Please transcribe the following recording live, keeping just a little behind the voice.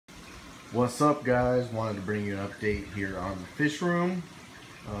What's up, guys? Wanted to bring you an update here on the fish room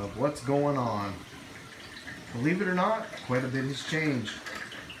of what's going on. Believe it or not, quite a bit has changed.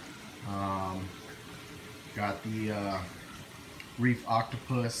 Got the Reef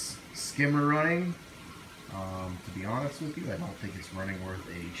Octopus skimmer running. To be honest with you, I don't think it's running worth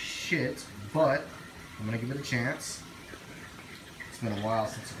a shit, but I'm gonna give it a chance. It's been a while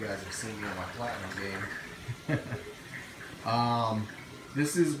since you guys have seen me on my platinum game.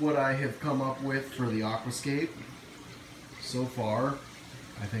 This is what I have come up with for the aquascape so far.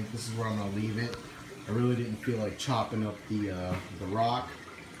 I think this is where I'm going to leave it. I really didn't feel like chopping up the rock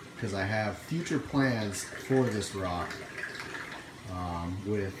because I have future plans for this rock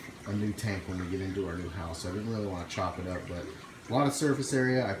with a new tank when we get into our new house. So I didn't really want to chop it up, but a lot of surface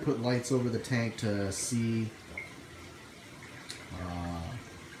area. I put lights over the tank to see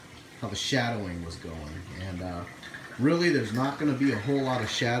how the shadowing was going, and really there's not going to be a whole lot of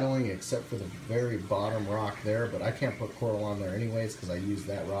shadowing except for the very bottom rock there, but I can't put coral on there anyways because I use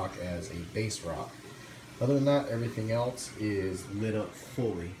that rock as a base rock. Other than that, everything else is lit up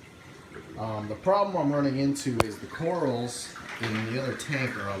fully. The problem I'm running into is the corals in the other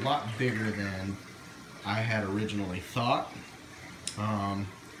tank are a lot bigger than I had originally thought.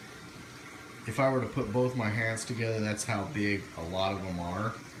 If I were to put both my hands together, that's how big a lot of them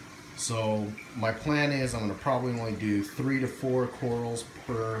are. So my plan is I'm going to probably only do 3 to 4 corals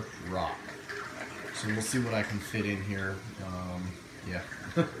per rock. So we'll see what I can fit in here. Yeah,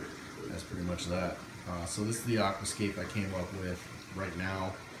 that's pretty much that. So this is the aquascape I came up with right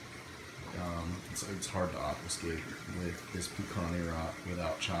now. It's hard to aquascape with this Pucani rock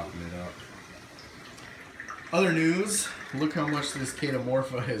without chopping it up. Other news, look how much this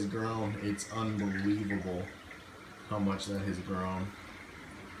Chaetomorpha has grown. It's unbelievable how much that has grown.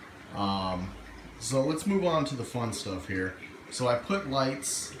 So let's move on to the fun stuff here. So I put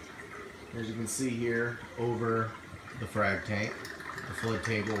lights, as you can see here, over the frag tank, the flood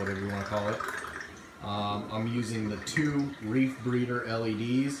table, whatever you want to call it. I'm using the 2 Reef Breeder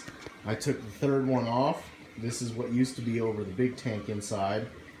LEDs. I took the third one off. This is what used to be over the big tank inside.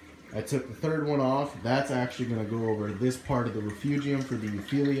 I took the third one off. That's actually going to go over this part of the refugium for the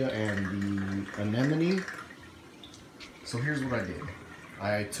Euthelia and the anemone. So here's what I did.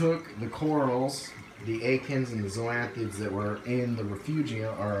 I took the corals, the akins and the zoanthids that were in the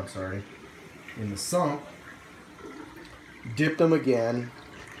refugium, or I'm sorry, in the sump, dipped them again,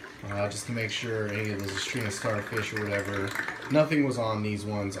 just to make sure any of those Astrina starfish or whatever, nothing was on these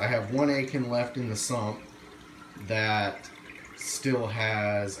ones. I have 1 akin left in the sump that still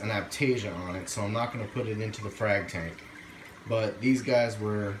has an Aiptasia on it, so I'm not going to put it into the frag tank. But these guys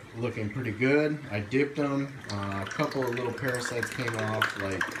were looking pretty good. I dipped them. A couple of little parasites came off,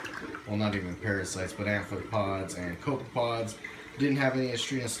 like, well, not even parasites, but amphipods and copepods. Didn't have any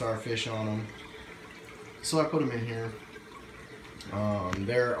Astrina starfish on them, so I put them in here.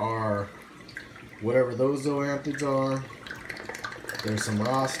 There are whatever those zoanthids are. There's some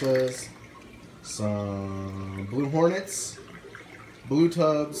rastas, some blue hornets, blue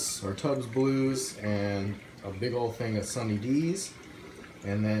tubs or tubs blues, and a big old thing of Sunny D's,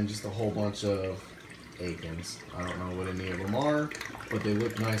 and then just a whole bunch of akins. I don't know what any of them are, but they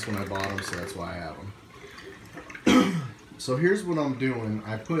look nice when I bought them, so that's why I have them. So here's what I'm doing.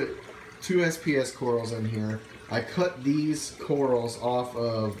 I put 2 SPS corals in here. I cut these corals off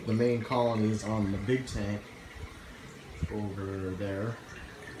of the main colonies on the big tank over there.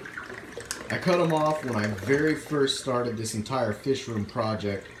 I cut them off when I very first started this entire fish room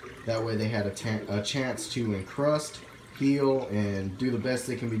project. That way they had a chance to encrust, heal, and do the best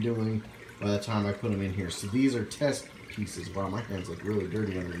they can be doing by the time I put them in here. So these are test pieces. Wow, my hands look really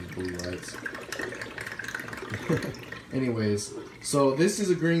dirty under these blue lights. Anyways, so this is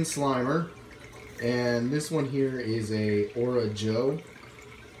a green slimer, and this one here is a Aura Joe.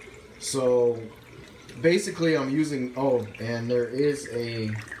 So basically I'm using, oh, and there is a,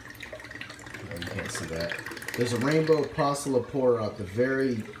 oh, you can't see that. There's a rainbow Pocillopora at the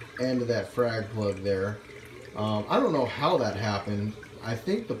very end of that frag plug there. I don't know how that happened. I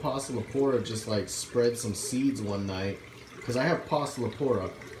think the Pocillopora just like spread some seeds one night, because I have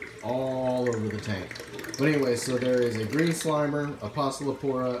Pocillopora all over the tank. But anyway, so there is a green slimer, a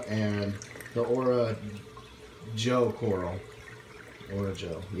Pocillopora, and the Aura Joe coral. Aura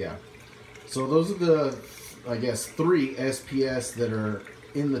Joe, yeah. So those are the, I guess, 3 SPS that are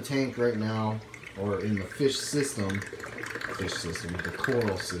in the tank right now, or in the fish system, the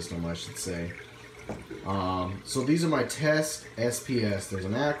coral system, I should say. So these are my test SPS. There's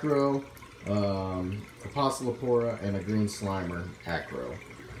an acro, a Pocillopora, and a green slimer acro.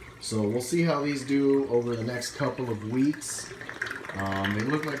 So we'll see how these do over the next couple of weeks. They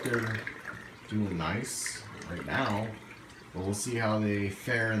look like they're doing nice right now, but we'll see how they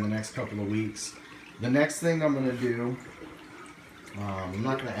fare in the next couple of weeks. The next thing I'm gonna do, I'm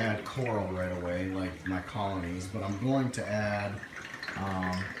not gonna add coral right away like my colonies, but I'm going to add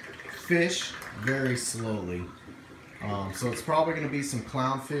fish very slowly. So it's probably gonna be some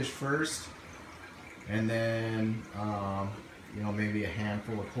clownfish first, and then you know, maybe a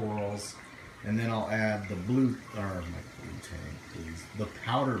handful of corals, and then I'll add the blue, or not blue tang, please, the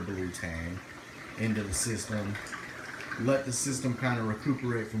powder blue tang into the system. Let the system kind of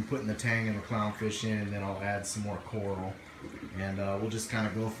recuperate from putting the tang and the clownfish in, and then I'll add some more coral, and we'll just kind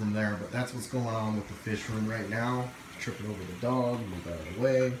of go from there. But that's what's going on with the fish room right now. Tripping over the dog, move out of the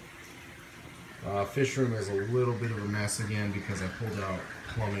way. Fish room is a little bit of a mess again because I pulled out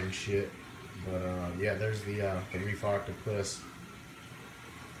plumbing shit. But yeah, there's the reef octopus.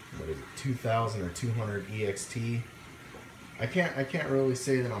 What is it, 2000 or 200 EXT? I can't really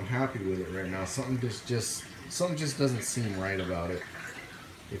say that I'm happy with it right now. Something just doesn't seem right about it.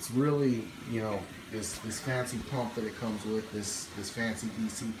 It's really, you know, this fancy pump that it comes with, this fancy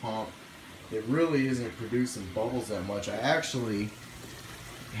DC pump, it really isn't producing bubbles that much. I actually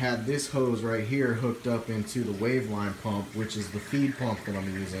had this hose right here hooked up into the Waveline pump, which is the feed pump that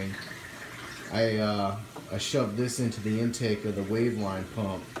I'm using. I shoved this into the intake of the Waveline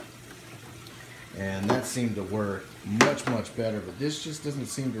pump, and that seemed to work much better, but this just doesn't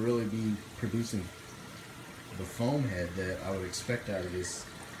seem to really be producing the foam head that I would expect out of this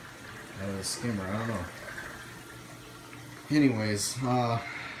skimmer. I don't know. Anyways,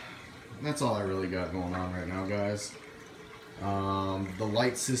 that's all I really got going on right now, guys. The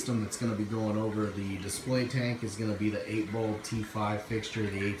light system that's going to be going over the display tank is going to be the 8-bulb T5 fixture,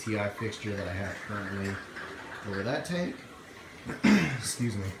 the ATI fixture that I have currently over that tank.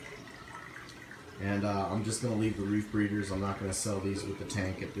 Excuse me. And I'm just going to leave the reef breeders. I'm not going to sell these with the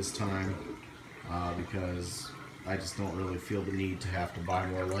tank at this time because I just don't really feel the need to have to buy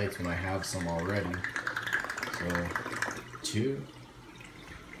more lights when I have some already. So, two.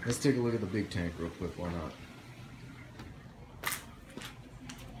 Let's take a look at the big tank real quick. Why not?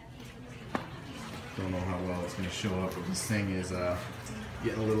 Don't know how well it's going to show up, but this thing is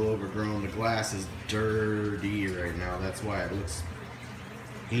getting a little overgrown. The glass is dirty right now. That's why it looks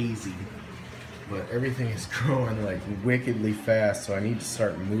hazy. But everything is growing like wickedly fast, so I need to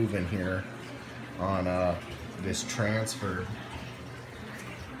start moving here on this transfer.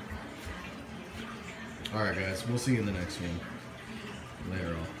 Alright guys, we'll see you in the next one.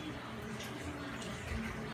 Later on.